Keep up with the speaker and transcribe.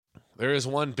There is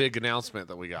one big announcement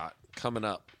that we got coming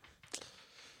up.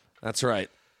 That's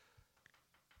right.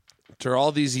 After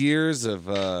all these years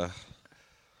of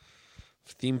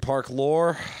theme park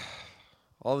lore,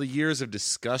 all the years of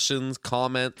discussions,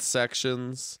 comment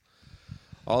sections,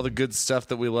 all the good stuff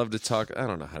that we love to talk. I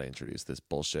don't know how to introduce this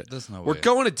bullshit. There's no We're way.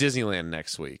 going to Disneyland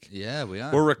next week. Yeah, we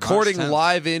are. We're recording March 10th.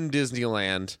 live in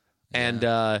Disneyland. And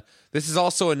this is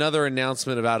also another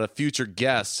announcement about a future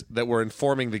guest that we're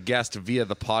informing the guest via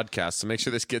the podcast. So make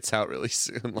sure this gets out really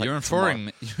soon. You're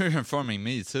informing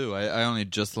me too. I only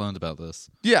just learned about this.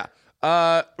 Yeah.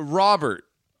 Robert,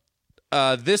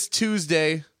 this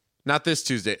Tuesday, not this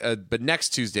Tuesday, but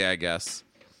next Tuesday, I guess,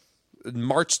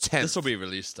 March 10th. This will be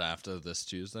released after this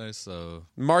Tuesday, so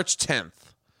March 10th.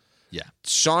 yeah.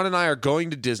 Sean and I are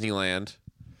going to Disneyland,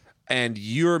 and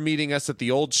you're meeting us at the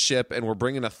old ship, and we're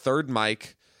bringing a third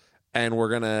mic, and we're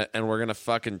gonna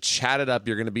fucking chat it up.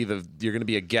 You're gonna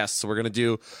be a guest, so we're gonna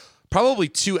do probably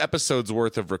 2 episodes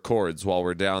worth of records while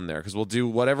we're down there, because we'll do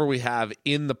whatever we have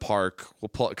in the park.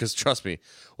 Because trust me,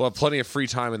 we'll have plenty of free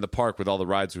time in the park with all the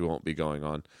rides we won't be going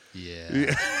on.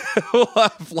 Yeah. We'll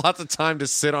have lots of time to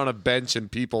sit on a bench and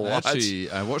people watch. Actually,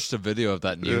 I watched a video of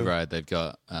that new ride they've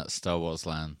got at Star Wars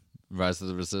Land, Rise of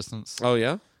the Resistance. Oh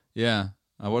yeah. Yeah.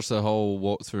 I watched the whole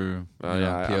walkthrough. Oh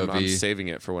yeah. POV. I'm saving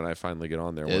it for when I finally get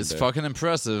on there. It's one day. fucking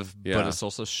impressive, Yeah. but it's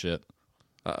also shit.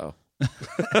 Uh-oh.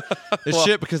 It's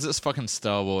shit because it's fucking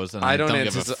Star Wars, and I don't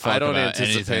give a fuck about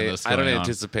anything that's going on.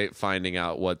 anticipate finding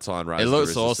out what's on Rise It of the looks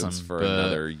Resistance awesome, for but-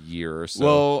 another year or so.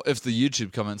 Well, if the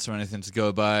YouTube comments are anything to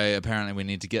go by, apparently we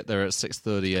need to get there at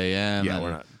 6:30 a.m. yeah, and-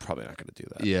 we're probably not going to do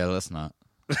that. Yeah, let's not.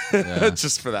 Yeah.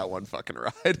 Just for that one fucking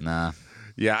ride. Nah.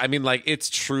 Yeah, I mean, like, it's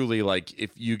truly like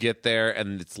if you get there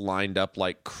and it's lined up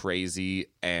like crazy,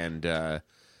 and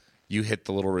you hit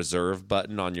the little reserve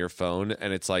button on your phone,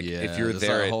 and it's like Yeah, if you're there's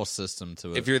there, like a at, whole system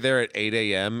to it. if you're there at 8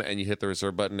 a.m. and you hit the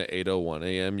reserve button at 8:01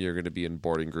 a.m., you're going to be in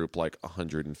boarding group like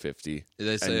 150.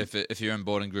 They say and- if you're in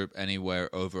boarding group anywhere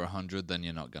over 100, then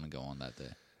you're not going to go on that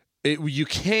day. You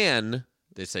can.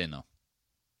 They say no.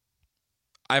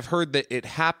 I've heard that it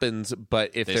happens,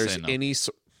 but if They there's say no. any,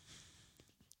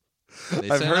 They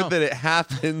I've say heard no, that it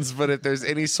happens, but if there's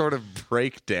any sort of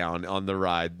breakdown on the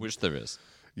ride, which there is.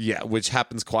 yeah, which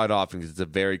happens quite often because it's a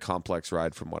very complex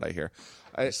ride, from what I hear.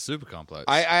 It's super complex.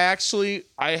 I and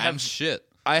have shit.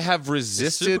 I have It's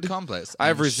resisted. super complex. I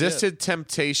have and resisted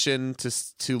temptation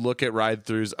to look at ride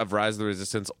throughs of Rise of the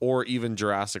Resistance or even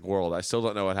Jurassic World. I still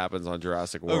don't know what happens on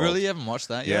Jurassic shit. World. Oh, really? You haven't watched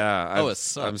that yet? Yeah. Oh, I'm- it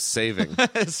sucks. I'm saving.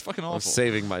 It's fucking awful. I'm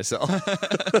saving myself.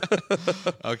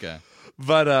 Okay.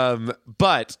 But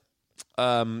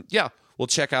yeah, we'll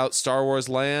check out Star Wars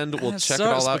Land. We'll It check it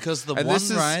sucks all out because the And one this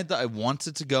is- ride that I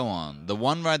wanted to go on, the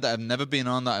one ride that I've never been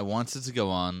on that I wanted to go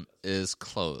on, is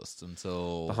closed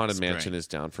until the Haunted spring. Mansion is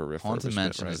down for refurbishment. Haunted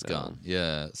Mansion right is now. gone.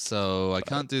 Yeah, so I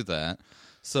can't do that.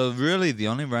 So really, the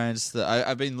only rides that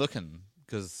I've been looking,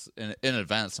 because in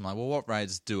advance, I'm like, well, what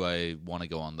rides do I want to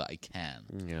go on that I can?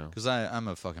 Yeah. Because I'm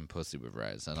a fucking pussy with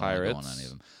rides. I don't want to go on Pirates? any of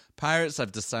them. Pirates,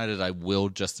 I've decided I will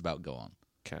just about go on.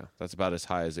 Okay, that's about as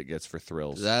high as it gets for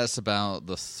thrills. That's about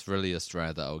the thrilliest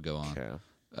ride that I'll go on. Okay.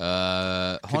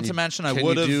 Haunted Mansion, I Can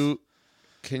would you have. do?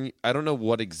 Can you, I don't know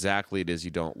what exactly it is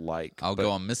you don't like. I'll but go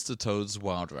on Mr. Toad's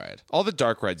Wild Ride. all the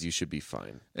dark rides. You should be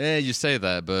fine. Yeah, you say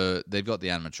that, but they've got the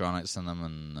animatronics in them,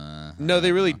 and No,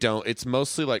 they really don't. It's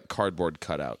mostly like cardboard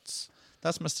cutouts.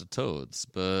 that's Mr. Toad's.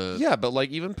 But Yeah, but like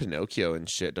even Pinocchio and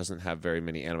shit doesn't have very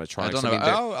many animatronics. I don't know. mean,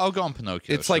 they're- I'll go on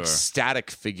Pinocchio. it's like sure.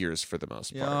 static figures for the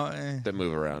most part that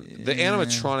move around. The yeah.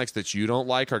 animatronics that you don't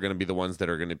like are going to be the ones that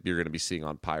you're going to be seeing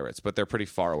on Pirates, but they're pretty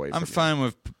far away. I'm from fine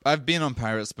with. I've been on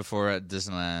Pirates before at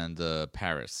Disneyland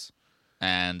Paris,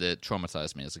 and it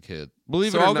traumatized me as a kid.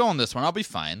 Believe so it or I'll not- go on this one. I'll be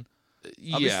fine.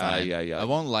 You. I'll be fine. Yeah. I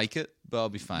won't like it, but I'll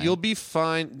be fine. You'll be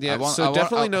fine. Yeah. I So want-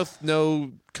 definitely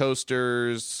no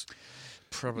coasters.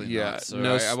 Probably Yeah, not. So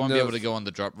no- I won't be no- able to go on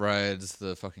the drop rides,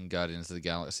 the fucking Guardians of the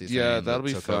Galaxy thing. Yeah, that that'll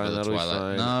be took fine, over the that'll be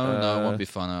Twilight. fine. No, it won't be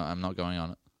fun. I'm not going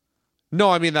on it. No,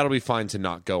 I mean that'll be fine to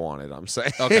not go on it. I'm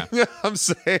saying. Okay. I'm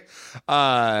saying.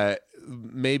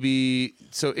 Maybe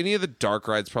so. Any of the dark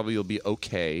rides probably you'll be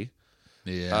okay.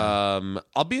 Yeah.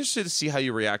 I'll be interested to see how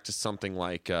you react to something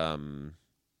like.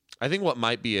 I think what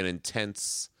might be an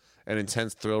intense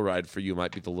thrill ride for you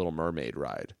might be the Little Mermaid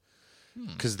ride,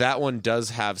 because that one does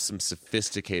have some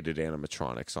sophisticated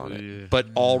animatronics on it, but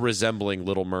all resembling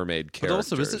Little Mermaid But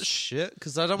characters. also, is it shit?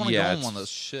 Because I don't want to go on one that's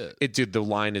shit. Dude, the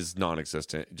line is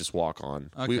non-existent. Just walk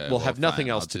on. Okay, We'll have nothing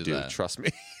fine, else I'll to do do. that. Trust me.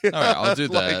 All right, I'll do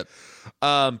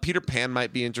that. Peter Pan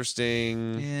might be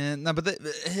interesting. Yeah, no, but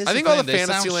here's I think the all thing, the they sound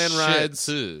Fantasyland shit rides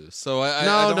too. So I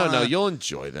No, don't wanna, you'll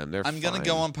enjoy them. They're I'm gonna fine.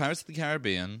 go on Pirates of the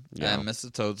Caribbean Yeah. and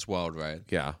Mr. Toad's Wild Ride.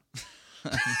 Yeah.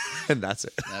 And that's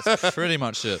it. That's pretty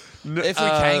much it. If we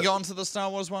can go onto the Star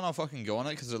Wars one, I'll fucking go on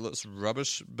it because it looks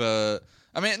rubbish. But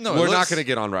I mean, no, We're not going to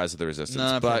get on Rise of the Resistance.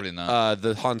 No, but, probably not.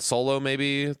 The Han Solo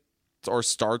maybe, or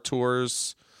Star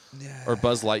Tours, or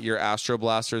Buzz Lightyear Astro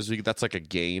Blasters. That's like a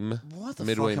game. What the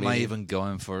Midway fuck am I maybe. even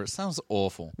going for? It sounds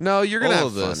awful. No, you're gonna All have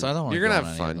of this, fun. I don't wanna You're gonna go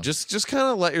have on fun. any of them. Just kind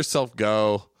of let yourself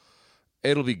go.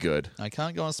 It'll be good. I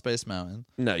can't go on Space Mountain.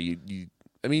 No, you.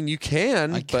 I mean, you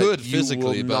can. I but could you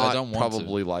physically, will but I not don't want to.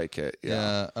 probably like it.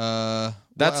 Yeah. Yeah.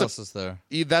 That's what else is there?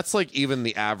 That's like even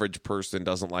the average person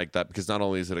doesn't like that because not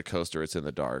only is it a coaster, it's in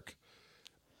the dark.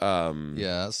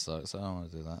 Yeah, that sucks. I don't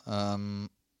want to do that.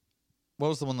 What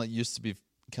was the one that used to be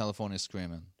California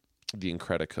Screaming? The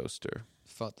Incredicoaster.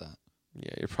 Fuck that. Yeah,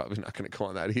 you're probably not going to go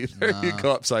on that either. Nah. You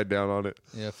go upside down on it.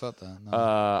 Yeah, fuck that. No.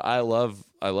 I love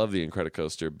the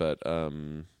Incredicoaster, but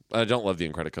I don't love the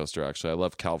Incredicoaster actually. I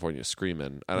love California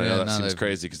Screamin'. I Yeah, know that now seems they've-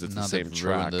 crazy because it's the now same they've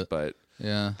track, ruined it. but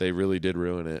yeah. they really did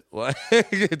ruin it. Like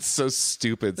it's so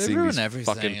stupid They seeing ruin these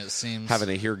everything, fucking it seems. having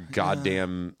to hear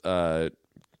goddamn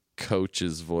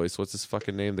Coach's voice. What's his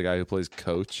fucking name? The guy who plays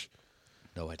Coach.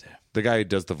 No idea. The guy who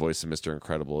does the voice of Mr.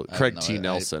 Incredible, I Craig don't T.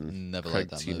 know. I Nelson. never Craig liked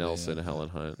that T. movie, Nelson, yeah. Helen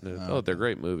Hunt. Oh, Oh, they're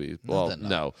great movies. No, Well, they're not.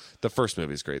 no, the first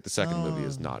movie is great. The second movie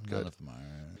is not None good. of them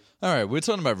are. All right, we're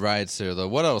talking about rides here, though.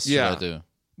 What else Yeah. should I do?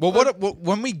 Well, what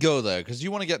when we go there, because you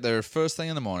want to get there first thing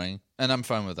in the morning, and I'm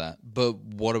fine with that. But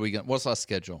what are we going? What's our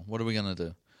schedule? What are we gonna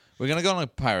do? We're gonna go on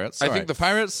Pirates. I All think right, the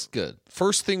Pirates good.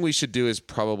 First thing we should do is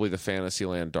probably the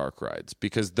Fantasyland dark rides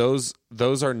because those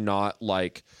are not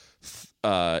like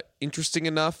interesting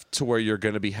enough to where you're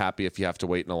going to be happy if you have to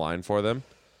wait in a line for them,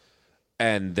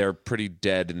 and they're pretty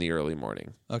dead in the early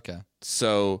morning. Okay.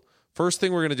 So first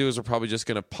thing we're going to do is we're probably just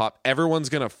going to pop. Everyone's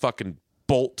going to fucking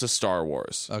bolt to Star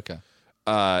Wars. Okay.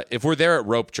 If we're there at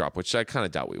Rope Drop, which I kind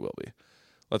of doubt we will be.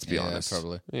 Let's be honest.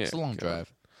 Probably. Yeah, It's a long God.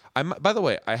 drive. By the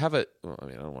way, I have a. Well, I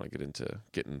mean, I don't want to get into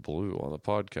getting blue on the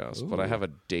podcast, but I have a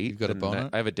date. You've got a boner?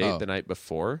 I have a date Oh. the night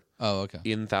before Oh, okay.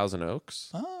 in Thousand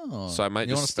Oaks. Oh, So I might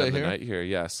you just wanna stay spend the here? night here.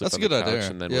 Yeah, sleep That's a on the good couch, idea.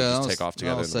 and then Yeah, we'll just that'll take off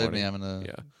together that'll in the save morning. me having to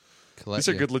Yeah, collect these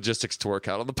are you. good logistics to work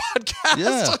out on the podcast.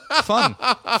 Yeah, fun.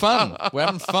 We're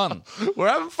having fun. We're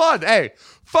having fun. Hey,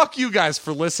 fuck you guys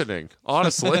for listening.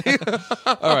 Honestly,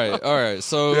 All right.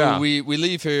 So Yeah. we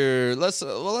leave here. Let's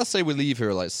say we leave here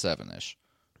at like 7ish.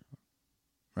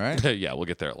 Right? yeah, we'll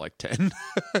get there at like 10.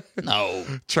 No.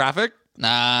 Traffic.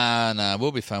 Nah.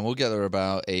 We'll be fine. We'll get there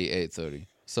about 8:30.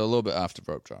 So a little bit after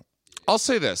Rope Drop. I'll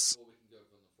say this: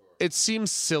 it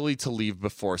seems silly to leave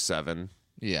before 7.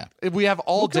 Yeah. If we have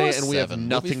all We'll go day at and we have 7.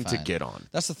 We'll be nothing to fine. get on.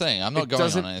 That's the thing. I'm not going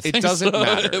on anything. It doesn't so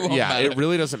matter. It won't matter. It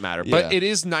really doesn't matter. Yeah. But it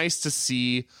is nice to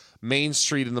see Main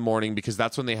Street in the morning because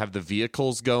that's when they have the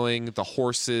vehicles going, the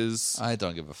horses. I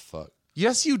don't give a fuck.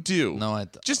 Yes, you do. No, I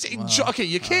don't. Just Well, enjoy. Okay,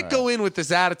 you can't go in with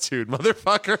this attitude,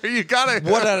 motherfucker. You gotta.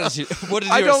 What attitude? What did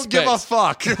you I don't give a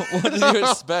expect? fuck. What did you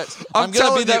expect? I'm I'm gonna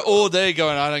telling be there you- all day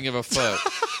going, I don't give a fuck.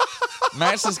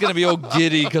 Max is gonna be all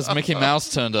giddy because Mickey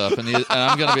Mouse turned up, and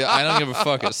I'm gonna be, I don't give a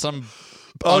fuck. It's some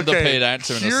underpaid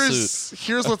actor in a suit.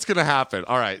 Here's what's gonna happen.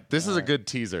 All right, this is a good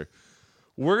teaser.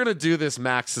 We're gonna do this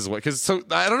Max's way because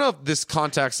I don't know if this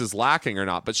context is lacking or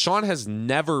not, but Sean has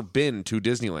never been to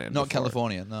Disneyland. Not before.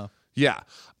 California, no. Yeah,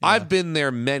 I've been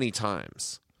there many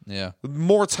times, Yeah.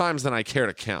 more times than I care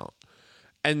to count.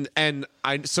 And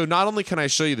so not only can I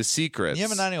show you the secrets, You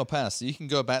have an annual pass, so you can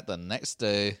go back the next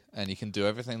day and you can do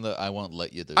everything that I won't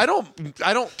let you do. I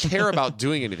don't care about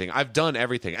doing anything. I've done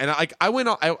everything, and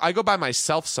I go by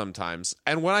myself sometimes.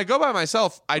 And when I go by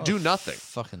myself, I do nothing.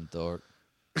 Fucking dork.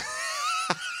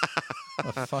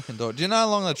 A fucking dork. Do you know how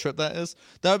long a trip that is?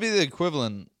 That would be the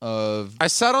equivalent of. I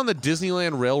sat on the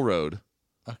Disneyland Railroad,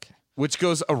 Okay. which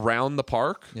goes around the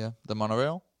park. Yeah. The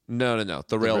monorail? No, the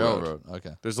The railroad.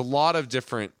 Okay. There's a lot of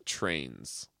different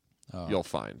trains you'll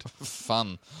find.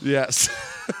 Fun. Yes.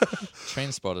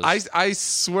 Train spotters. I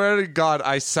swear to God,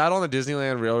 I sat on the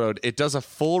Disneyland Railroad. It does a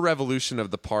full revolution of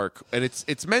the park, and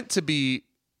it's meant to be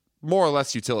more or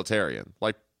less utilitarian.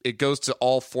 Like it goes to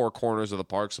all four corners of the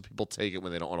park, so people take it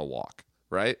when they don't want to walk,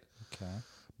 right? Okay.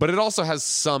 But it also has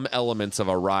some elements of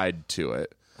a ride to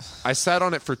it. I sat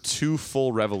on it for 2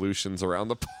 full revolutions around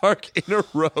the park in a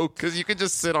row because you could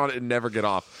just sit on it and never get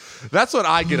off. That's what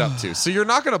I get up to. So you're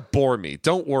not going to bore me.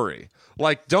 Don't worry.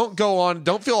 Like, don't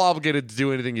feel obligated to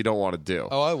do anything you don't want to do.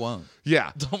 Oh, I won't.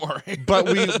 Yeah. Don't worry.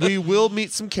 But we will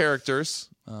meet some characters.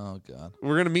 Oh, God.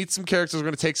 We're going to meet some characters. We're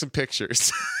going to take some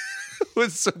pictures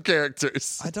with some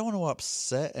characters. I don't want to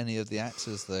upset any of the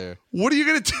actors there. What are you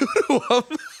going to do to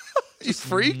them? You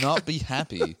freak? Not be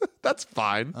happy. That's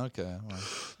fine. Okay. Well.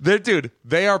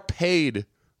 They are paid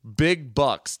big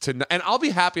bucks and I'll be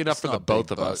happy enough for the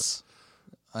both of us.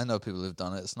 I know people who've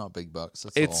done it. It's not big bucks.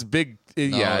 It's big.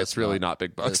 No, it's really not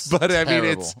big bucks. It's but I mean,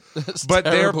 it's but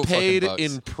they're terrible paid fucking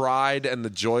bucks. in pride and the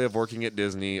joy of working at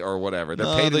Disney or whatever. They're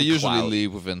paid. They in usually clout.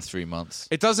 leave within 3 months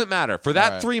It doesn't matter. For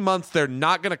that Right. 3 months, they're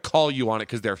not going to call you on it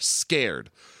because they're scared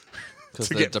because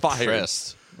to they're get fired.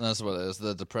 depressed. That's what it is.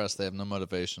 They're depressed. They have no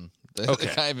motivation. They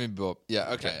can't even be.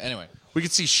 Yeah. Okay. Anyway, We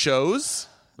could see shows.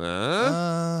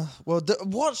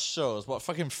 what shows? What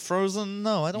fucking Frozen?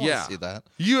 No, I don't want to see that.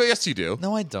 Yes, you do.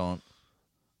 No, I don't.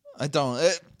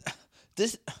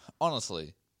 This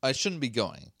honestly, I shouldn't be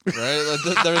going. Right?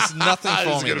 There's nothing for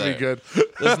It's me gonna there. be good.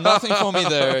 There's nothing for me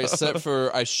there except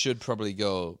for I should probably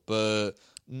go, but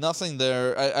nothing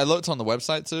there. I looked on the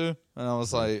website too, and I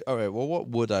was like, all right, well, what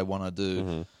would I want to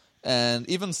do? And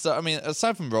even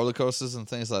aside from roller coasters and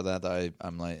things like that,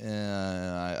 I'm like,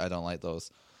 I don't like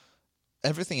those.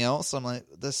 Everything else, I'm like,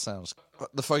 this sounds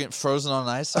the fucking Frozen on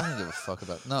Ice. I don't give a fuck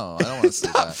about. No, I don't want to see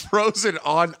that. Frozen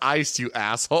on ice, you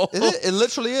asshole. It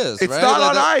literally is. It's right? not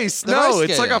Like, on ice. they're No, ice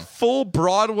it's like a skating. full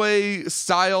Broadway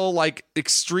style, like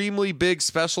extremely big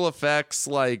special effects.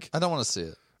 Like, I don't want to see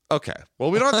it. okay,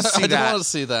 well, we don't have to see I that. don't want to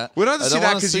see that. We don't have to I see don't that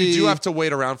wanna because see- you do have to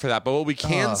wait around for that. But what we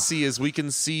can see is we can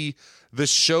see the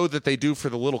show that they do for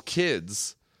the little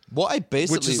kids, What I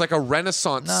basically, which is like a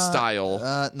Renaissance style.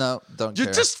 No, don't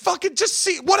care. Just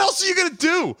see. What else are you gonna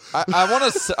do? I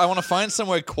want to find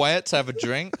somewhere quiet to have a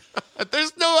drink.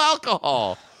 There's no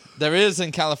alcohol. There is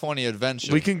in California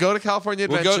Adventure. We can go to California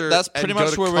We'll Adventure. go, that's pretty and go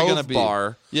much to where we're Cove gonna be.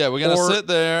 Bar. Yeah, we're gonna Or- sit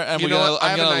there and You we're know gonna. what? I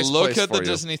I'm have a gonna nice look place at the for you.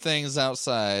 Disney things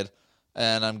outside,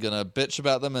 and I'm gonna bitch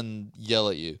about them and yell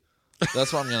at you.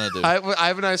 That's what I'm gonna do. I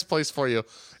have a nice place for you.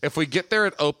 If we get there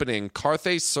at opening,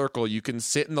 Carthay Circle, you can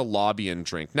sit in the lobby and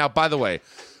drink. Now, by the way,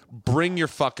 bring your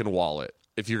fucking wallet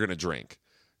if you're gonna drink,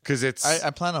 because it's I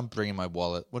plan on bringing my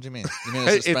wallet. What do you mean? You mean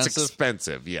it's expensive? it's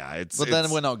expensive. Yeah, it's. But then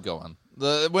we're not going.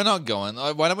 We're not going.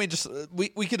 Why don't we just? We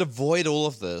could avoid all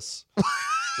of this.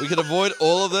 We could avoid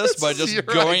all of this by just your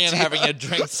going and idea. having a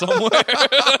drink somewhere.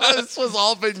 This was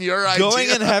all been your idea. Going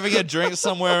and having a drink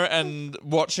somewhere and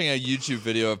watching a YouTube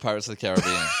video of Pirates of the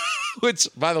Caribbean. Which,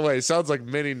 by the way, sounds like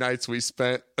many nights we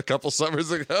spent a couple summers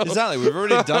ago. Exactly. We've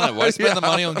already done it. Why spend the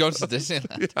money on going to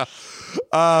Disneyland?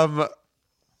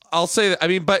 I'll say that. I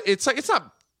mean, but it's like it's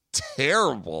not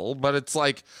terrible, but it's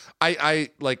like I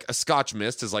like a Scotch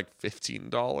Mist is like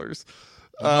 $15.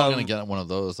 I'm not going to get one of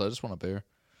those. I just want a beer.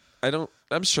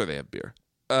 I'm sure they have beer.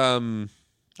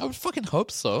 I would fucking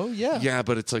hope so. Yeah. Yeah,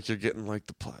 but it's like you're getting like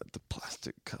the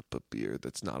plastic cup of beer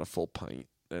that's not a full pint,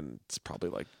 and it's probably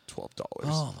like $12.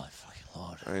 Oh my fucking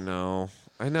lord.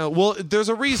 I know. Well, there's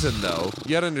a reason though.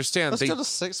 You got to understand. Let's go to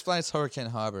Six Flags Hurricane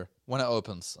Harbor when it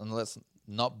opens, and let's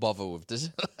not bother with this.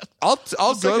 I'll sick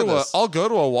of this. I'll go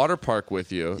to a water park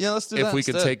with you. Yeah, let's do if that we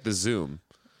can instead. take the Zoom.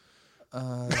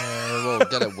 We'll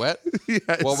get it wet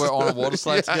Yes. while we're on a water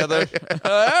slide together.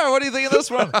 What do you think of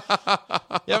this one?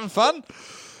 You having fun?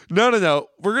 No.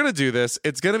 We're gonna do this.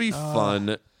 It's gonna be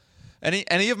fun.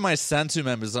 Any of my Santu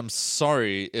members, I'm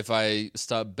sorry if I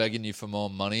start begging you for more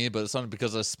money, but it's only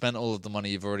because I spent all of the money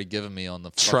you've already given me on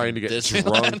the Trying to fucking get Disneyland.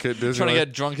 drunk at Disneyland. Trying to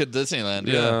get drunk at Disneyland.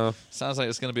 Yeah. Yeah. Sounds like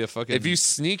it's gonna be a fucking. If you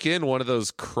sneak in one of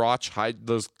those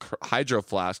hydro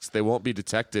flasks, they won't be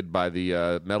detected by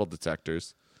the metal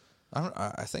detectors,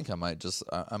 I think I might just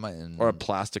I might or a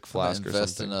plastic I might flask or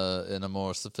invest something. in a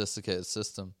more sophisticated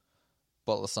system.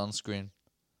 Bottle of sunscreen.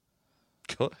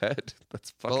 Go ahead.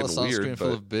 That's Bottle fucking of sunscreen weird. full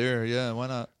But of beer. Yeah, why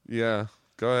not? yeah,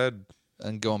 go ahead.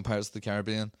 And go on Pirates of the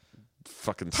Caribbean.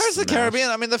 Fucking Pirates of the smash. Caribbean.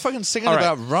 I mean, they're fucking singing All right.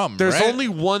 about rum. There's right? only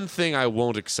one thing I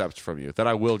won't accept from you that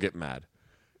I will get mad.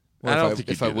 Well, I don't if think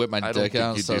if you I do whip this. my I don't dick think out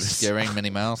and you do start this. scaring Minnie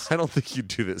Mouse. I don't think you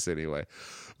do this anyway.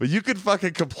 But you can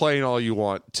fucking complain all you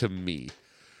want to me.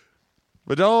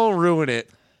 But don't ruin it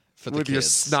For the with your kids.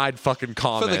 snide fucking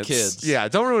comments. kids. Yeah,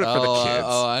 don't ruin it for the kids.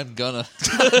 I'm gonna.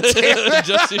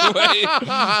 Just you wait.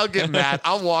 I'll get mad.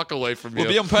 I'll walk away from you.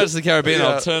 We'll be on Pirates of the Caribbean. Yeah.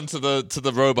 I'll turn to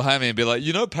the row behind me and be like,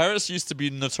 you know, Paris used to be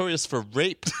notorious for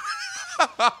rape,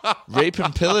 rape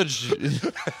and pillage.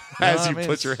 As you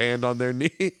put your hand on their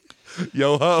knee.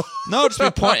 Yo ho. No, just be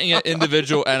pointing at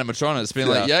individual animatronics, being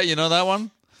like, Yeah. yeah, you know that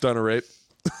one. Done a rape.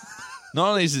 Not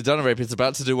only has he done a rape, he's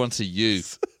about to do one to you.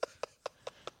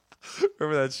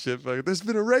 Remember that shit? Fucking, there's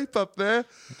been a rape up there.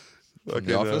 From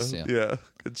The Office? Yeah.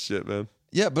 Good shit, man.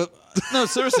 Yeah, but no,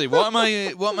 seriously, what am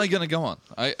I gonna go on?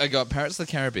 I got Pirates of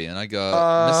the Caribbean, I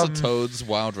got Mr. Toad's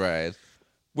Wild Ride,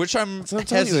 which I'm telling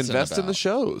you, invest in about. the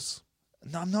shows.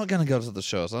 No, I'm not gonna go to the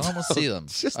shows. I don't want to see them.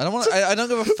 I don't want. I don't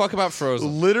give a fuck about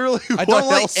Frozen. Literally, I don't what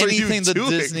like else are you anything that doing?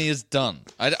 Disney has done.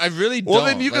 I really don't. Well,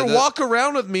 then you Like, can walk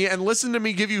around with me and listen to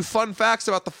me give you fun facts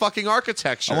about the fucking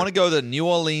architecture. I want to go to New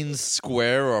Orleans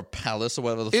Square or Palace or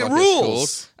whatever the fuck rules.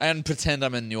 it's called and pretend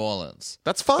I'm in New Orleans.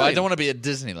 That's fine. But I don't want to be at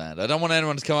Disneyland. I don't want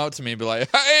anyone to come up to me and be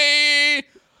like, "Hey."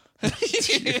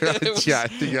 Yeah, I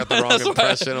think you got the wrong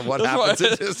impression of what happens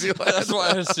at Disneyland. That's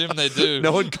what I assume they do.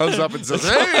 No one comes up and says,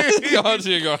 "Hey." Go to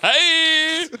you and go,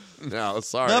 "Hey." No,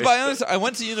 sorry. No, but I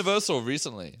went to Universal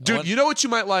recently. Dude, you know what you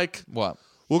might like? What?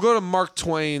 We'll go to Mark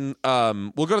Twain.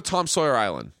 We'll go to Tom Sawyer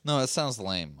Island. No, it sounds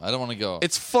lame. I don't want to go.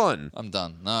 It's fun. I'm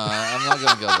done. No, I'm not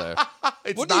going to go there.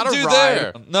 It's What not do you a do ride.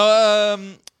 there? No,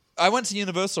 I went to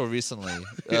Universal recently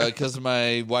because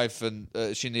my wife and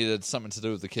she needed something to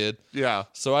do with the kid. Yeah.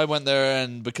 So I went there,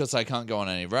 and because I can't go on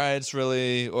any rides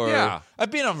really, or Yeah.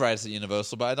 I've been on rides at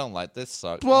Universal, but I don't like this.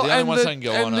 Suck. Well, the only and ones the, I can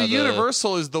go and on the are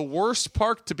Universal is the worst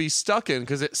park to be stuck in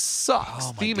because it sucks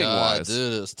Oh my theming God, wise.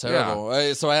 dude, it's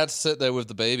terrible. So I had to sit there with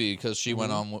the baby because she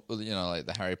went on, with, like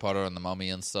the Harry Potter and the Mummy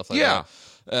and stuff like Yeah.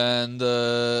 that.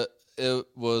 And it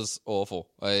was awful.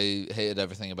 I hated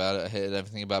everything about it. I hated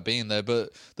everything about being there.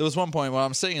 But there was one point where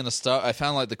I'm sitting in I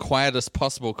found like the quietest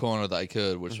possible corner that I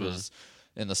could, which was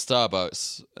in the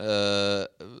Starbucks.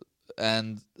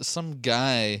 And some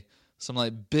guy, some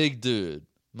like big dude,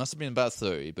 must have been about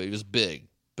 30, but he was big,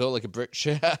 built like a brick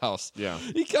shit house. Yeah.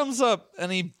 He comes up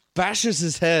and he bashes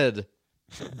his head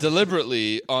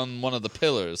deliberately on one of the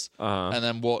pillars and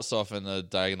then walks off in a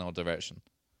diagonal direction.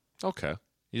 Okay.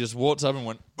 He just walked up and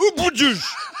went, "Ooh-boo-juice,"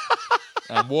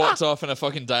 and walked off in a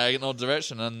fucking diagonal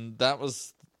direction, and that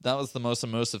was the most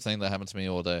immersive thing that happened to me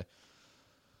all day.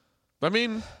 I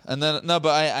mean, And then but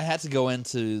I had to go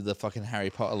into the fucking Harry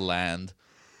Potter land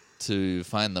to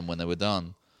find them when they were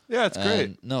done. yeah, it's great.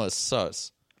 And, no, it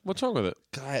sucks. What's wrong with it?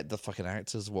 God, the fucking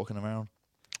actors walking around.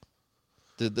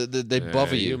 They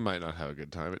bother You you. might not have a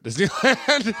good time at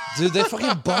Disneyland. Dude, they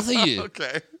fucking bother you.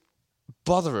 Okay.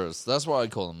 Botherers. That's what I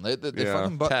call them. They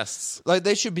fucking tests. Like,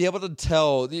 they should be able to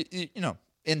tell,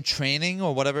 in training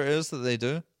or whatever it is that they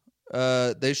do,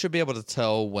 they should be able to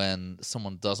tell when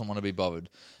someone doesn't want to be bothered.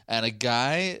 And a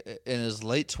guy in his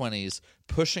late 20s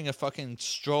pushing a fucking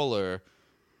stroller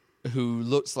who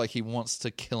looks like he wants to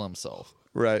kill himself.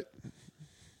 Right.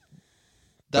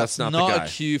 That's not the not guy. a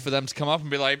cue for them to come up and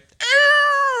be like,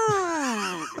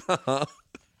 "Hello!"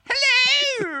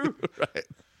 Right.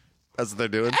 That's what they're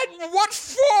doing. And what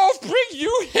for bring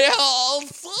you here?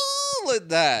 Like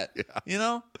that. Yeah. You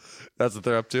know? That's what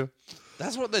they're up to.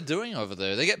 That's what they're doing over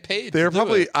there. They get paid. They're to do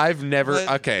probably. it. I've never. But,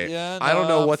 Okay. yeah, I don't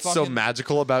know no, what's so fucking-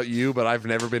 magical about you, but I've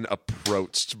never been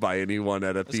approached by anyone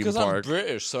at a It's theme because park. I'm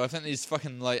British, so I think these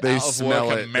fucking like They out of smell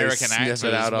work it. They American sniff actors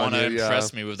it out on want to you, yeah.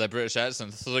 impress me with their British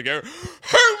accents, so they go.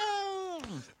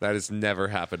 That has never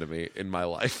happened to me in my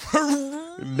life.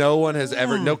 No one has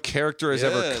ever. No character has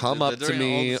ever Yeah, come they're up to doing it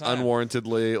me all the time.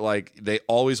 unwarrantedly. Like they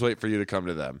always wait for you to come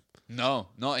to them. No,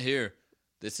 not here.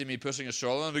 They see me pushing a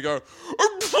stroller and they go.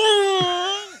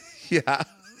 Yeah.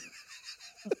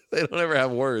 They don't ever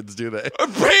have words, do they?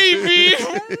 Baby.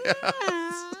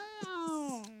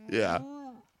 Yeah.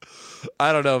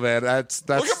 I don't know, man. That's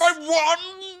Look at my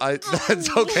wand.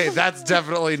 that's okay. That's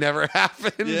definitely never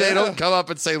happened. They Yeah. don't come up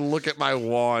and say, "Look at my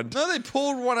wand." No, they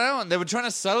pulled one out and they were trying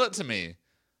to sell it to me,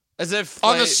 as if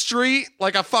On the like, street,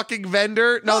 like a fucking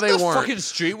vendor. No, not they the weren't. fucking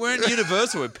street. We're in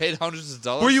Universal. We paid hundreds of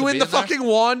dollars. Were you to in be the there. fucking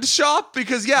wand shop?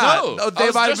 Because yeah, No, I they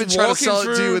was might have just been trying to walking sell it to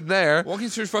you through- in there. Walking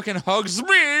through fucking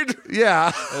Hogsmeade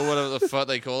Yeah, or whatever the fuck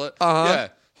they call it. Uh-huh. Yeah,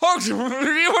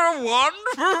 Hogsmeade. You want a wand?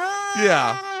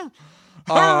 yeah,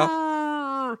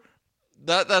 uh,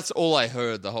 That's all I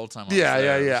heard the whole time. I was yeah,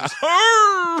 there. yeah, It was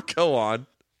yeah. just, Go on.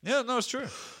 yeah, no, it's true.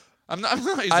 I'm not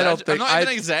I don't think. I'm not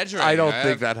even exaggerating. I don't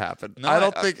think that happened. No, I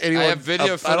don't I- think I anyone. have video I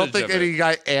don't footage think of it. any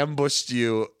guy ambushed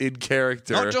you in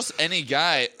character. Not just any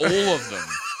guy, all of them.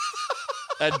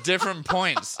 At different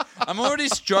points. I'm already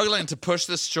struggling to push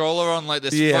this stroller on like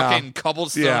this Yeah. fucking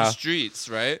cobblestone Yeah. streets,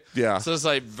 right? Yeah. So it's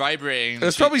like vibrating.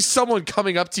 There's probably someone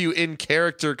coming up to you in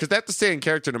character because they have to stay in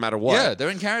character no matter what. Yeah, they're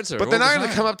in character. But they're all not the going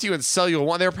to time. come up to you and sell you a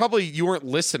wand. They were probably you weren't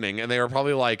listening, and they were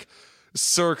probably like,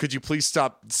 "Sir, could you please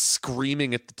stop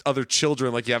screaming at other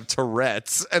children like you have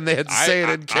Tourette's?" And they had to say it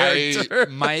in character.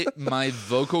 My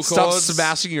vocal Stop cords.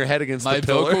 smashing your head against My the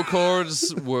pillar. vocal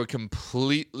cords were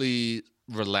completely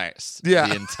relaxed Yeah.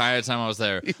 the entire time I was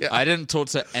there. Yeah. I didn't talk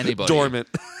to anybody. Dormant.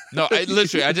 No, I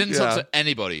didn't Yeah. talk to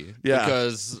anybody. Yeah.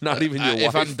 Because Not even your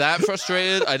if wife. I'm that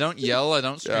frustrated, I don't yell, I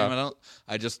don't scream, Yeah.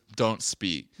 I just don't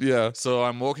speak. Yeah. So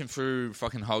I'm walking through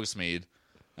fucking Hogsmeade,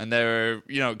 and they're,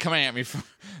 coming at me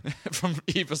from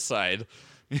either side,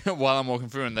 while I'm walking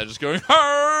through, and they're just going,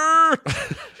 "Arr!"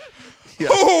 Yeah.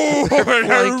 They're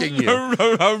flanking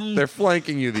you. They're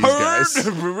flanking you, these guys.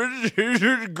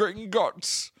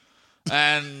 Guts.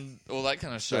 And all that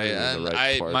kind of shit. Not even And the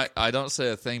right park. I don't say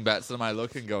a thing back to them. I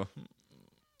look and go,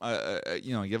 I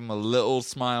give them a little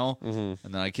smile, and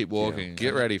then I keep walking.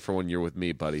 Get ready for when you're with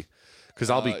me, buddy. Because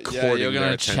I'll be yeah, courting you're gonna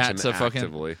their chat attention to fucking-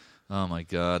 actively. Oh my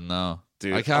god, no,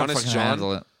 Dude, I can't Honest fucking John?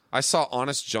 handle it. I saw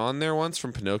Honest John there once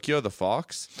from Pinocchio the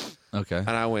Fox, Okay, and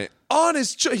I went,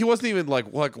 Honest John. He wasn't even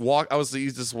like walk. He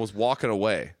just was walking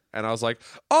away, and I was like,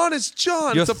 Honest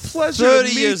John, You're it's a pleasure 30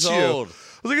 to meet years you. old.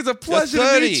 I was like, it's a pleasure to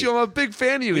 30. meet you. I'm a big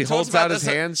fan of you. He talked holds about out his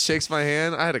this- hand, shakes my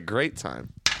hand. I had a great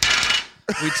time.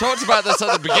 we talked about this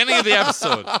at the beginning of the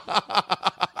episode.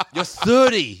 You're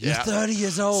 30. You're 30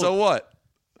 years old. So what?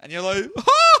 and you're like,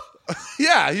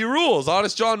 Yeah, he rules.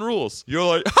 Honest John rules. you're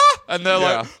like, ha! And they're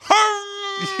Yeah. like, ha!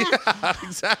 Yeah,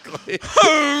 exactly.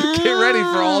 Get ready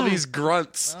for all these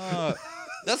grunts.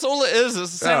 That's all it is.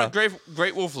 It's the same Yeah. with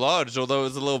Great Wolf Lodge, although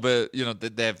it's a little bit,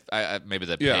 they've maybe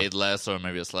they're Yeah. paid less, or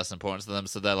maybe it's less important to them,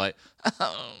 so they're like.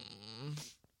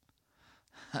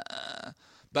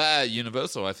 But at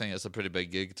Universal, I think it's a pretty big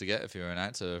gig to get if you're an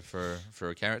actor for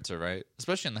a character, right?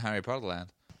 Especially in the Harry Potter land.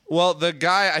 Well,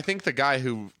 I think the guy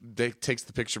who takes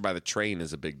the picture by the train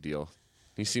is a big deal.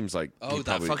 He seems like Oh, he that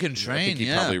probably- fucking I train, think he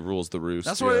yeah. probably rules the roost.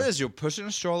 That's what it yeah. is. You're pushing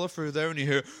a stroller through there, and you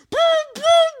hear.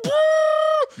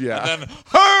 Yeah. And then,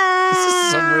 This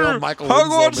is some real Michael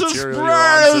Winslow material you're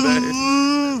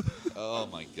on today. Oh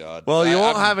my god! Well, you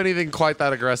won't have anything quite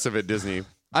that aggressive at Disney.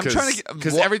 I'm trying to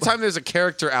because what- every time there's a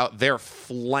character out, they're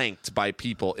flanked by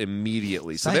people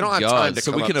immediately, so they Thank don't have God, time to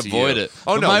so come we can up to avoid you. it.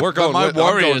 Oh But no, my, we're going. But I'm my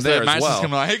worry going is there that as Max is well.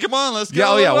 coming like, "Hey, come on, let's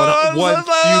go." Yeah, oh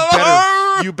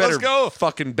yeah. You Let's better go.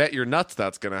 fucking bet your nuts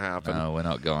that's gonna happen. No, we're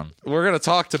not going. We're gonna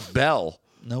talk to Belle.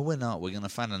 No, we're not. We're gonna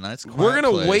find a nice. Quiet We're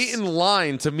gonna place. wait in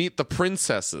line to meet the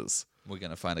princesses. We're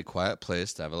gonna find a quiet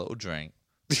place to have a little drink.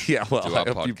 Yeah, well, Do our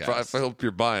I hope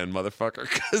you're buying, motherfucker.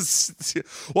 'Cause,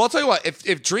 well, I'll tell you what.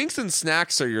 If drinks and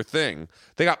snacks are your thing,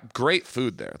 they got great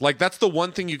food there. Like that's the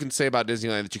one thing you can say about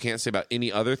Disneyland that you can't say about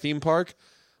any other theme park.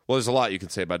 Well, there's a lot you can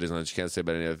say about Disneyland that you can't say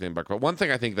about any other theme park. But one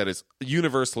thing I think that is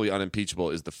universally unimpeachable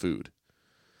is the food.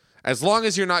 As long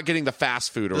as you're not getting the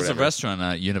fast food or There's whatever. a restaurant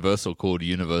at Universal called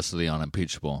Universally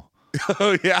Unimpeachable.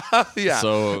 Oh yeah, yeah.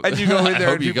 So- and you go in I there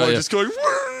hope and you people got are your- just going.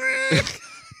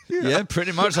 Yeah,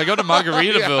 pretty much. I go to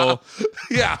Margaritaville,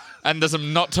 Yeah, and there's a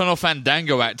Nocturnal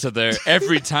Fandango actor there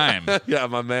every time. yeah,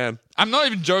 my man. I'm not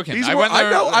even joking. He's I wor- went there. I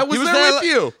know. I was he there with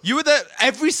you. You were there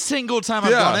every single time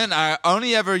I've Yeah. gone in. I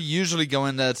only ever usually go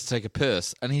in there to take a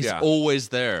piss, and he's Yeah. always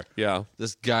there. Yeah,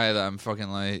 This guy that I'm fucking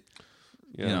like,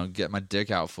 Yeah. get my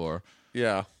dick out for.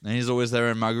 yeah. And he's always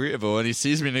there in Margaritaville, and he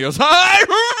sees me and he goes, "Hi!"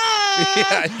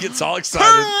 Yeah, he gets all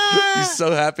excited. He's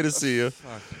so happy to see you.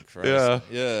 Fucking Christ. Yeah.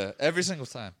 Yeah, every single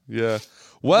time. Yeah.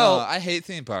 Well, No, I hate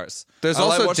theme parks. there's I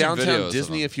like also watching videos downtown of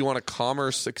Disney them. if you want a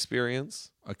commerce experience.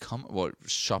 What,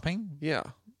 shopping? Yeah.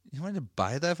 You want to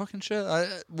buy that fucking shit?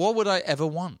 What would I ever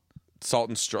want? Salt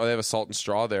and straw. They have a salt and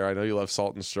straw there. I know you love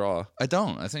salt and straw. I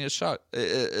don't. I think it's shot.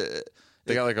 They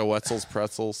got like a Wetzel's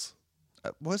pretzels.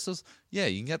 What's this? Yeah,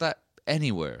 you can get that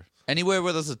anywhere. Anywhere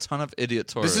where there's a ton of idiot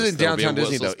tourists. This is in there'll be a downtown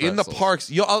Disney though. Wetzel's In the pretzels.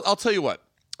 parks, I'll tell you what.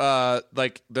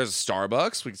 Like there's a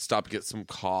Starbucks. We can stop and get some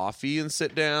coffee and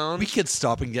sit down. We could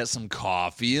stop and get some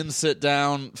coffee and sit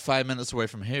down 5 minutes away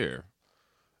from here.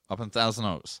 Up in Thousand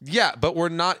Oaks. Yeah, but we're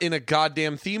not in a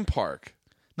goddamn theme park.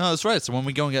 No, that's right. So when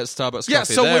we go and get Starbucks Yeah,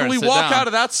 coffee so there when and we sit walk down, out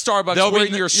of that Starbucks, there'll we're be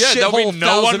in your there'll be shithole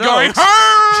no one Thousand going, Oaks.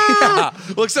 "Hey!" Yeah.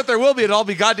 Well, except there will be. It'll all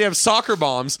be goddamn soccer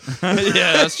bombs. Yeah,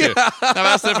 that's true. No,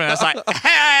 that's different. That's like,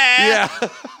 hey, Yeah.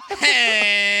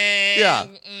 hey, Yeah.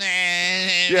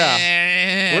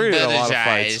 yeah. We're gonna get a lot of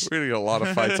fights. We're gonna get a lot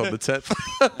of fights on the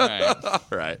 10th. Right.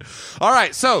 All right. All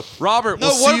right. So, Robert, No,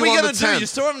 we'll what see are you we on gonna the do? 10th. You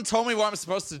still haven't told me what I'm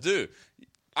supposed to do.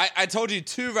 I told you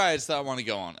 2 rides that I want to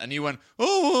go on, and you went,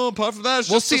 "Oh, well, apart from that, it's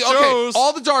We'll just see. the Okay. shows."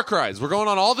 All the dark rides. We're going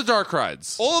on all the dark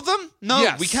rides. All of them? No,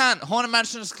 Yes. we can't. Haunted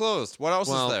Mansion is closed. What else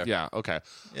Well, is there? yeah. Okay.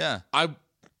 Yeah.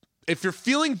 If you're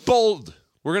feeling bold,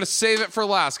 we're gonna save it for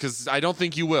last because I don't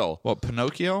think you will. What,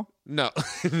 Pinocchio? No,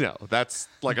 no, that's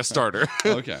like a starter.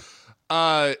 Okay.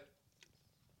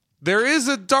 There is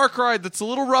a dark ride that's a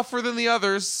little rougher than the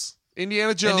others.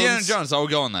 Indiana Jones. Indiana Jones. I will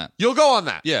go on that. You'll go on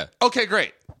that. Yeah. Okay,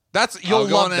 great. You'll I'll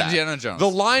go love on that. Indiana Jones. The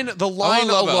line love it.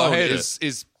 I'll alone hate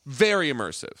is Very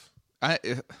immersive. I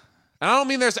And I don't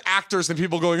mean there's actors and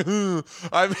people going,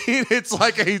 I mean, it's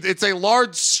like it's a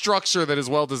large structure that is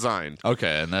well designed.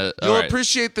 okay, and You'll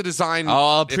appreciate the design.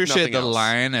 I'll if appreciate nothing the else.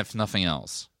 line if nothing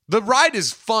else. The ride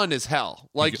is fun as hell.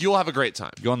 Like, you'll have a great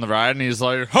time. You go on the ride and he's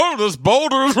like, "Oh, this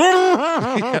boulder is."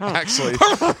 Actually,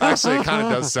 it kind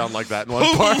of does sound like that in one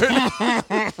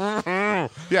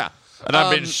part. Yeah. And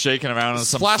I've been shaking around in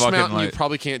some Splash fucking Mountain you like.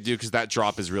 probably can't do because that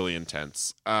drop is really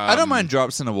intense. I don't mind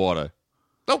drops in the water.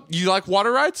 Oh, you like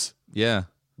water rides? Yeah.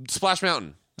 Splash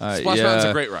Mountain. Splash yeah. Mountain's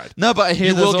a great ride. No, but I hear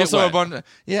You will there's get also wet. a bunch.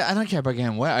 Yeah, I don't care about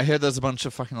getting wet. I hear there's a bunch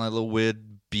of fucking like little weird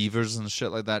beavers and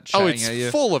shit like that. Oh, Chatting at you.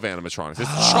 it's full of animatronics.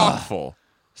 It's chock full.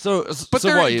 But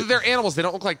they're animals. They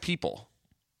don't look like people.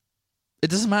 It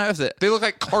doesn't matter if They look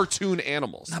like cartoon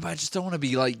animals. No, but I just don't want to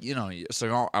be like,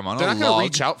 so I'm on They're a not log. going to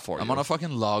reach out for you. I'm on a fucking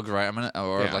log, right? I'm in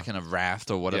Yeah. like in a raft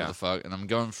or whatever Yeah. the fuck, and I'm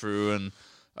going through and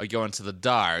I go into the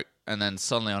dark, and then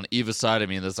suddenly on either side of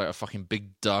me there's like a fucking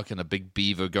big duck and a big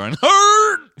beaver going,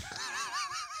 "Hurt!"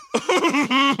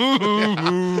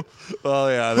 Oh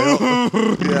yeah, they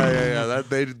don't, yeah. That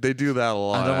they do that a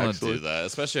lot. I don't want to actually. do that,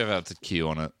 especially if I have to queue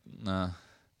on it. Nah.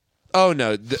 Oh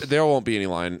no, there won't be any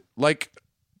line. Like,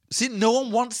 See, no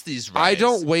one wants these rides. I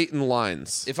don't wait in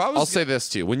lines. If I was I'll say this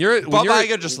to you: when you're Bob you're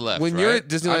Iger just left. when right? you're at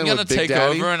Disneyland I'm gonna with Big take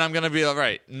Daddy, over, and I'm gonna be like,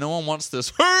 right, no one wants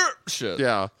this shit.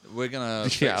 yeah. We're gonna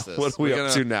fix Yeah, this. what are we We're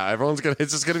up gonna- to now?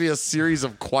 It's just gonna be a series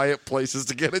of quiet places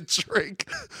to get a drink.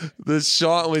 When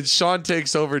Sean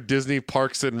takes over Disney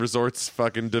Parks and Resorts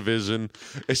fucking division,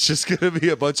 it's just gonna be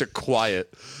a bunch of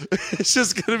quiet. It's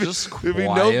just gonna be there'll be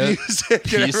no quiet,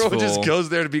 music, and everyone just peaceful. goes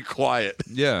there to be quiet.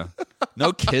 Yeah,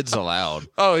 no kids allowed.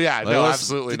 Oh yeah, Like, no, let's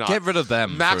absolutely not. Get rid of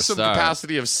them. Maximum for a start.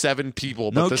 capacity of 7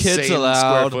 people, but No the kids same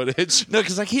allowed. square footage. No,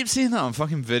 because I keep seeing that on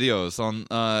fucking videos on,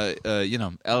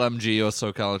 LMG or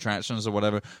SoCal Attractions or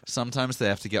whatever. Sometimes they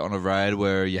have to get on a ride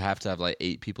where you have to have like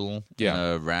 8 people in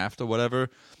a raft or whatever.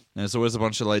 And it's always a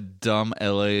bunch of like dumb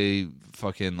LA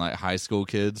fucking like high school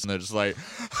kids, and they're just like,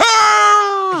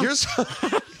 Here's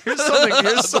something.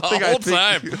 I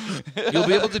think you'll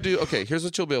be able to do. Okay, here's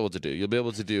what you'll be able to do. You'll be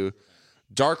able to do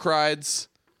dark rides,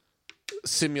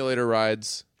 simulator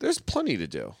rides. There's plenty to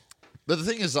do. But the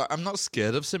thing is, I'm not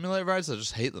scared of simulator rides. I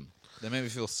just hate them. They make me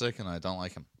feel sick, and I don't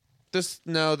like them. This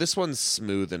one's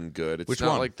smooth and good. It's Which not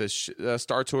one? like the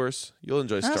Star Tours. You'll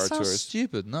enjoy That Star sounds Tours.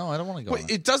 stupid. No, I don't want to go. Wait, on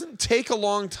it doesn't take a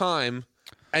long time,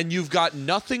 and you've got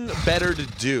nothing better to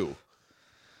do.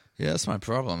 Yeah, that's my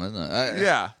problem, isn't it?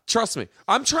 Yeah, trust me.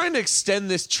 I'm trying to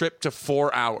extend this trip to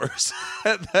 4 hours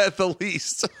at the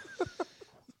least.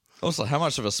 Also, how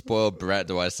much of a spoiled brat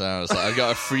do I sound? It's like I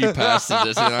got a free pass to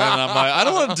Disneyland, and I'm like, I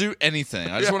don't want to do anything.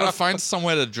 I just want to find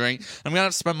somewhere to drink. I'm gonna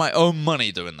have to spend my own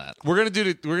money doing that. We're gonna go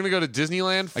to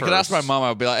Disneyland first. I could ask my mom.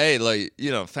 I'd be like, hey, like,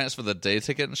 thanks for the day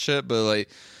ticket and shit, but like,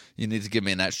 you need to give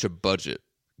me an extra budget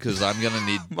because I'm gonna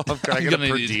need. Mom, can I get a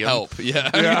per need diem? help.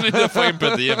 Yeah, I'm gonna need a fucking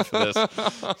per diem for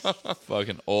this.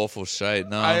 Fucking awful shit.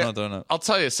 No, I'm not doing it. I'll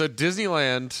tell you. So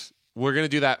Disneyland, we're gonna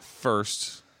do that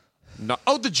first. No,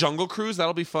 the Jungle Cruise.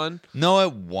 That'll be fun. No,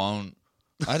 it won't.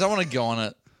 I don't want to go on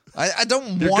it. I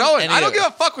don't You're want going. any I don't of give it.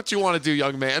 a fuck what you want to do,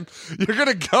 young man. You're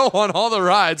gonna go on all the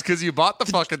rides because you bought the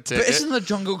fucking ticket. But isn't the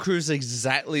Jungle Cruise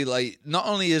exactly like? Not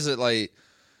only is it like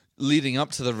leading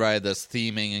up to the ride, there's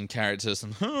theming and characters,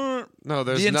 and No,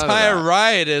 there's the none of entire that.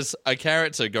 ride is a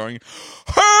character going.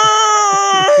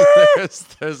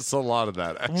 There's a lot of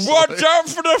that. Actually. Watch out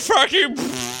for the fucking.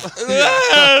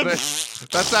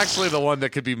 That's actually the one that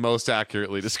could be most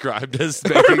accurately described as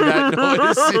making that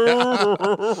noise.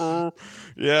 Yeah.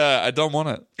 Yeah, I don't want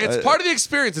it. It's part of the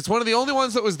experience. It's one of the only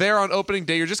ones that was there on opening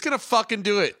day. You're just gonna fucking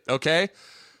do it, okay?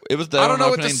 It was there I don't on know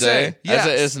what to opening say. day, Yes.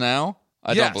 as it is now.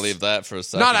 I Yes. don't believe that for a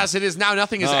second. Not as it is now.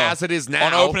 Nothing is No. as it is now.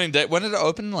 On opening day, when did it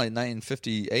open? Like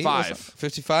 1958?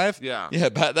 55? Yeah. Yeah,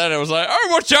 back then it was like, oh,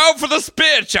 watch out for the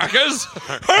spear chuckers.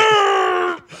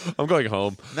 I'm going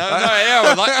home. No,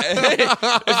 yeah.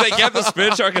 If they get the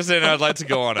spear chuckers in, I'd like to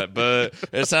go on it. But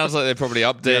it sounds like they probably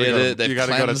updated it. They've You got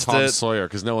to go to cleansed Tom it. Sawyer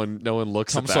because no one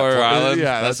looks Tom at that Sawyer point. Island.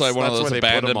 Yeah, that's like one of where those they put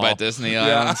abandoned them by all. Disney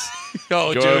Yeah. islands.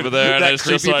 Oh, Go dude, over there and that it's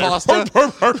just like. creepypasta.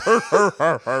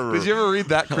 Did you ever read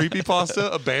that creepypasta?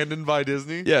 Abandoned by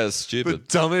Disney. Yeah, it's The stupid.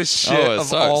 dumbest shit Oh, it of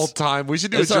sucks. all time. We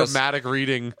should do It a sucks. dramatic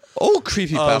reading. All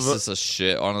creepypastas are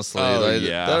shit, honestly. Oh, Like,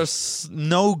 yeah. There's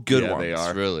no good Yeah, ones, they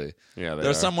are. really. Yeah, they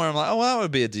There's are. some where I'm like, oh, well, that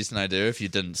would be a decent idea if you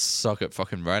didn't suck at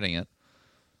fucking writing it.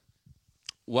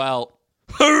 Well,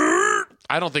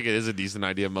 I don't think it is a decent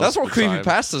idea most That's of what the time.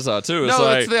 creepypastas are, too. It's No,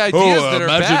 like, it's the ideas that are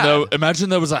bad. Imagine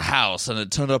there was a house and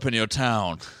it turned up in your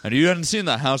town and you hadn't seen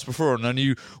that house before and then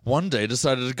you one day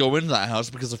decided to go into that house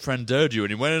because a friend dared you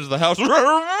and you went into the house.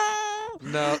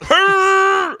 No.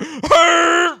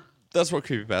 That's what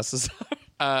creepypastas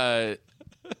are.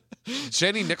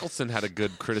 Jenny Nicholson had a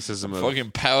good criticism of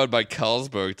Fucking powered by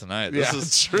Carlsberg tonight. This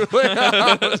is true.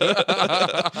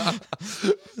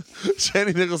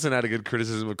 Jenny Nicholson had a good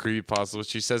criticism of creepypasta, which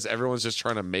she says everyone's just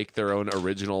trying to make their own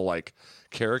original like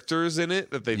characters in it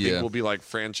that they think will be like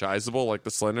franchisable, like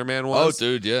the Slender Man was. Oh,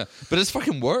 dude, yeah. But it's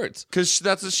fucking worked. Because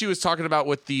that's what she was talking about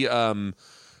with the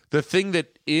thing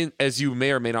that, as you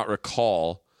may or may not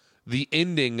recall, the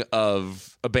ending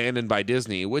of Abandoned by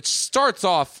Disney, which starts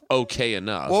off okay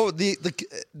enough. Well, the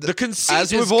conceit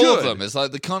as is with all good. of them, it's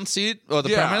like the conceit or the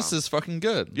premise is fucking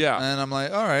good. Yeah. And I'm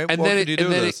like, all right, And what then can you do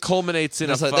with it this? culminates in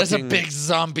a fucking... There's a big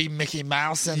zombie Mickey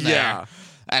Mouse in there. Yeah.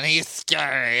 And he's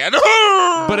scary.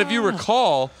 But if you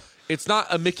recall, it's not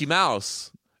a Mickey Mouse.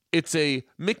 It's a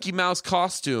Mickey Mouse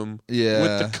costume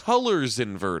with the colors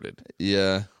inverted.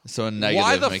 Yeah. So a negative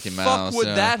Why the Mickey fuck Mouse. would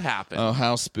that happen? Oh,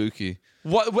 how spooky.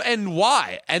 What and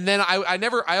why? And then I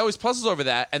always puzzled over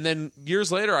that. And then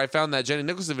years later, I found that Jenny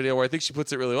Nicholson video where I think she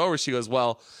puts it really well. Where she goes,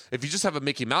 "Well, if you just have a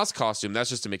Mickey Mouse costume,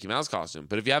 that's just a Mickey Mouse costume.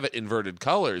 But if you have it inverted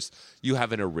colors, you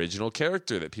have an original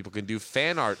character that people can do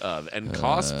fan art of and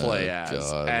cosplay as,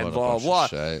 God, and what a blah bunch blah." of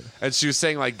shit. And she was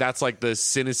saying like that's like the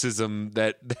cynicism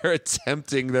that they're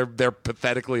attempting. They're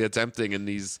pathetically attempting in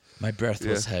these. My breath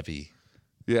was heavy.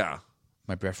 Yeah.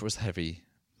 My breath was heavy.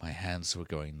 My hands were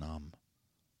going numb.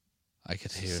 I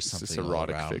could hear something It's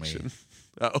erotic all around fiction. me.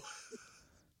 Oh.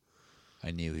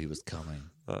 I knew he was coming.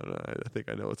 Oh, no, I think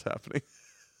I know what's happening.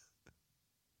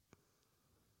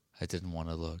 I didn't want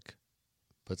to look,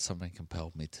 but something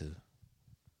compelled me to.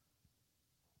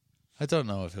 I don't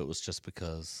know if it was just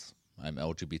because I'm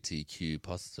LGBTQ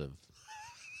positive,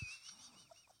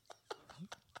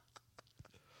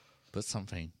 but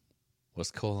something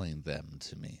was calling them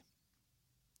to me.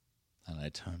 And I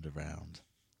turned around.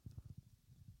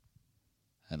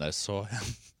 And I saw him.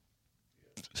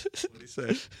 What did he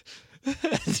say?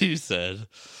 And he said,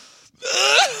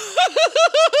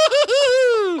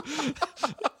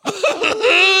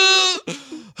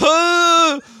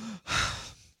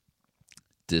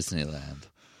 Disneyland.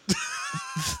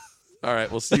 All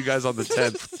right, we'll see you guys on the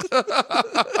 10th.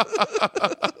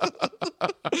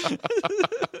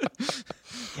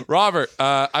 Robert,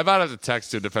 I might have to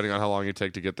text him depending on how long you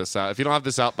take to get this out. If you don't have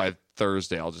this out by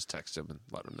Thursday, I'll just text him and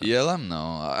let him know. Yeah, let him know.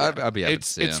 I'll be happy to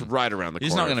see It's him. right around the corner.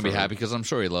 He's not going to be for happy him. because I'm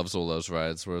sure he loves all those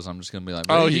rides. Whereas I'm just going to be like,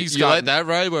 Oh, really? he's you got- like that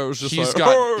ride where it was just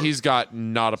He's got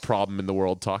not a problem in the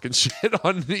world talking shit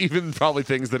on even probably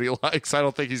things that he likes. I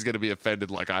don't think he's going to be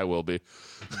offended like I will be.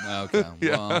 Okay,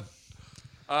 well,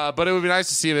 But it would be nice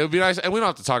to see him. It would be nice, and we don't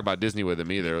have to talk about Disney with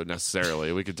him either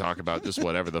necessarily. We could talk about just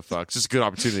whatever the fuck. It's just a good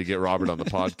opportunity to get Robert on the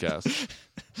podcast.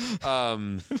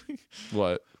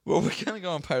 What? well, we're going to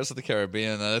go on Pirates of the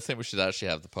Caribbean, and I think we should actually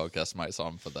have the podcast mics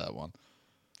on for that one.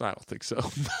 I don't think so.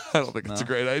 I don't think it's a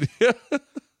great idea.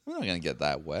 We're not going to get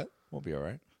that wet. We'll be all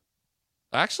right.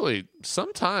 Actually,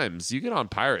 sometimes you get on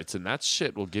Pirates, and that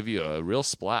shit will give you a real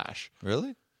splash.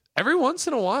 Really? Every once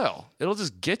in a while, it'll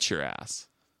just get your ass.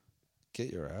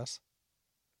 Get your ass.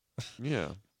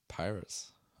 Yeah.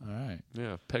 Pirates. All right.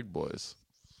 Yeah, peg boys.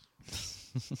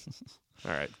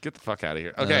 All right, get the fuck out of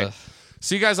here. Okay,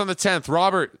 see you guys on the 10th.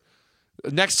 Robert,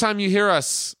 next time you hear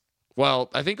us, well,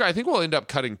 I think we'll end up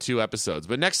cutting 2 episodes,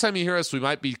 but next time you hear us, we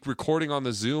might be recording on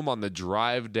the Zoom on the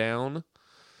drive down.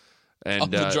 And, On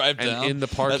the drive and down in the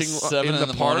parking at 7 in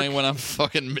the park. morning when I'm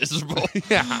fucking miserable.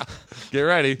 Yeah, get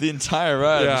ready. The entire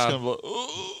ride. Yeah. I'm just going to be like,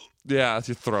 "Ugh." Yeah,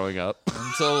 you're throwing up.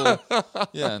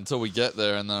 until we get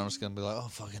there, and then I'm just gonna be like, oh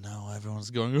fucking hell,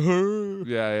 everyone's going. "Hur."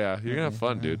 Yeah, you're gonna have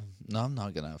fun, dude. No, I'm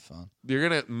not gonna have fun.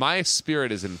 My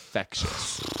spirit is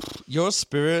infectious. Your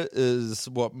spirit is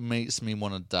what makes me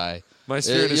want to die. My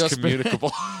spirit your is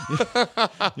communicable.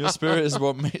 Your spirit is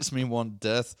what makes me want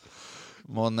death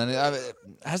more than anything.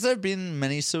 Has there been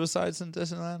many suicides in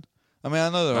Disneyland? I mean, I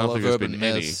know there are a lot of urban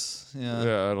myths. Yeah,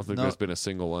 I don't think there's been a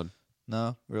single one.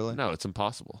 No, really? No, it's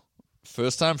impossible.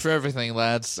 First time for everything,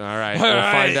 lads. All right, we'll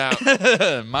find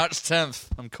out. March 10th.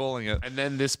 I'm calling it. And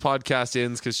then this podcast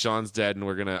ends because Sean's dead, and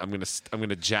I'm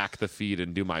gonna jack the feed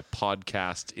and do my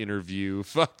podcast interview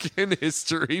fucking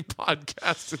history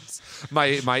podcast. It's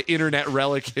my internet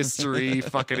relic history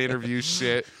fucking interview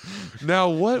shit. Now,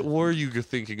 what were you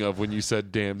thinking of when you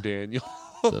said "damn Daniel"?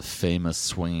 The famous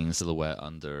swinging silhouette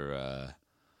under.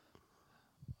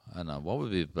 I don't know what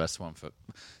would be the best one for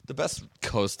the best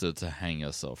coaster to hang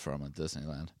yourself from at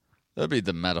Disneyland. That'd be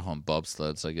the Matterhorn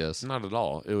bobsleds, I guess. Not at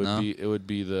all. It would No?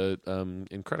 be the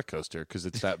Incredicoaster because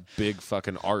it's that big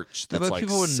fucking arch. Yeah, That's but like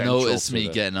people would central notice to me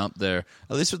the- getting up there.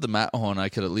 At least with the Matterhorn, I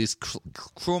could at least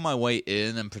crawl my way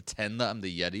in and pretend that I'm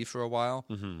the Yeti for a while.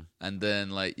 Mm-hmm. And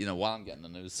then, like, while I'm getting the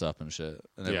news up and shit.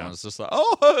 And Yeah. everyone's just like,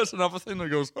 oh, it's another thing that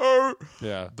goes, oh.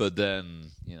 Yeah, But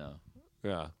then,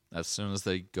 yeah, as soon as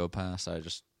they go past, I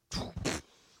just...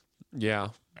 yeah.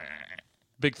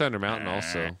 Big Thunder Mountain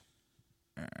also.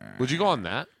 Would you go on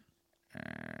that?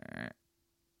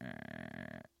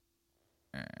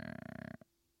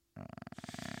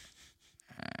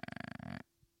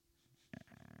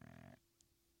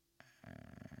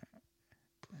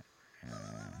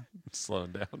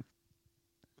 Slowing down.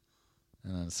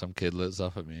 And then some kid looks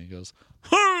up at me and goes,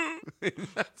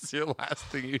 That's your last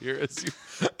thing you hear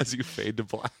as you fade to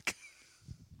black.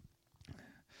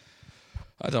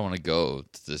 I don't want to go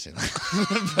to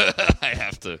Disneyland, but I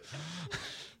have to.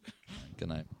 Good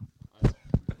night.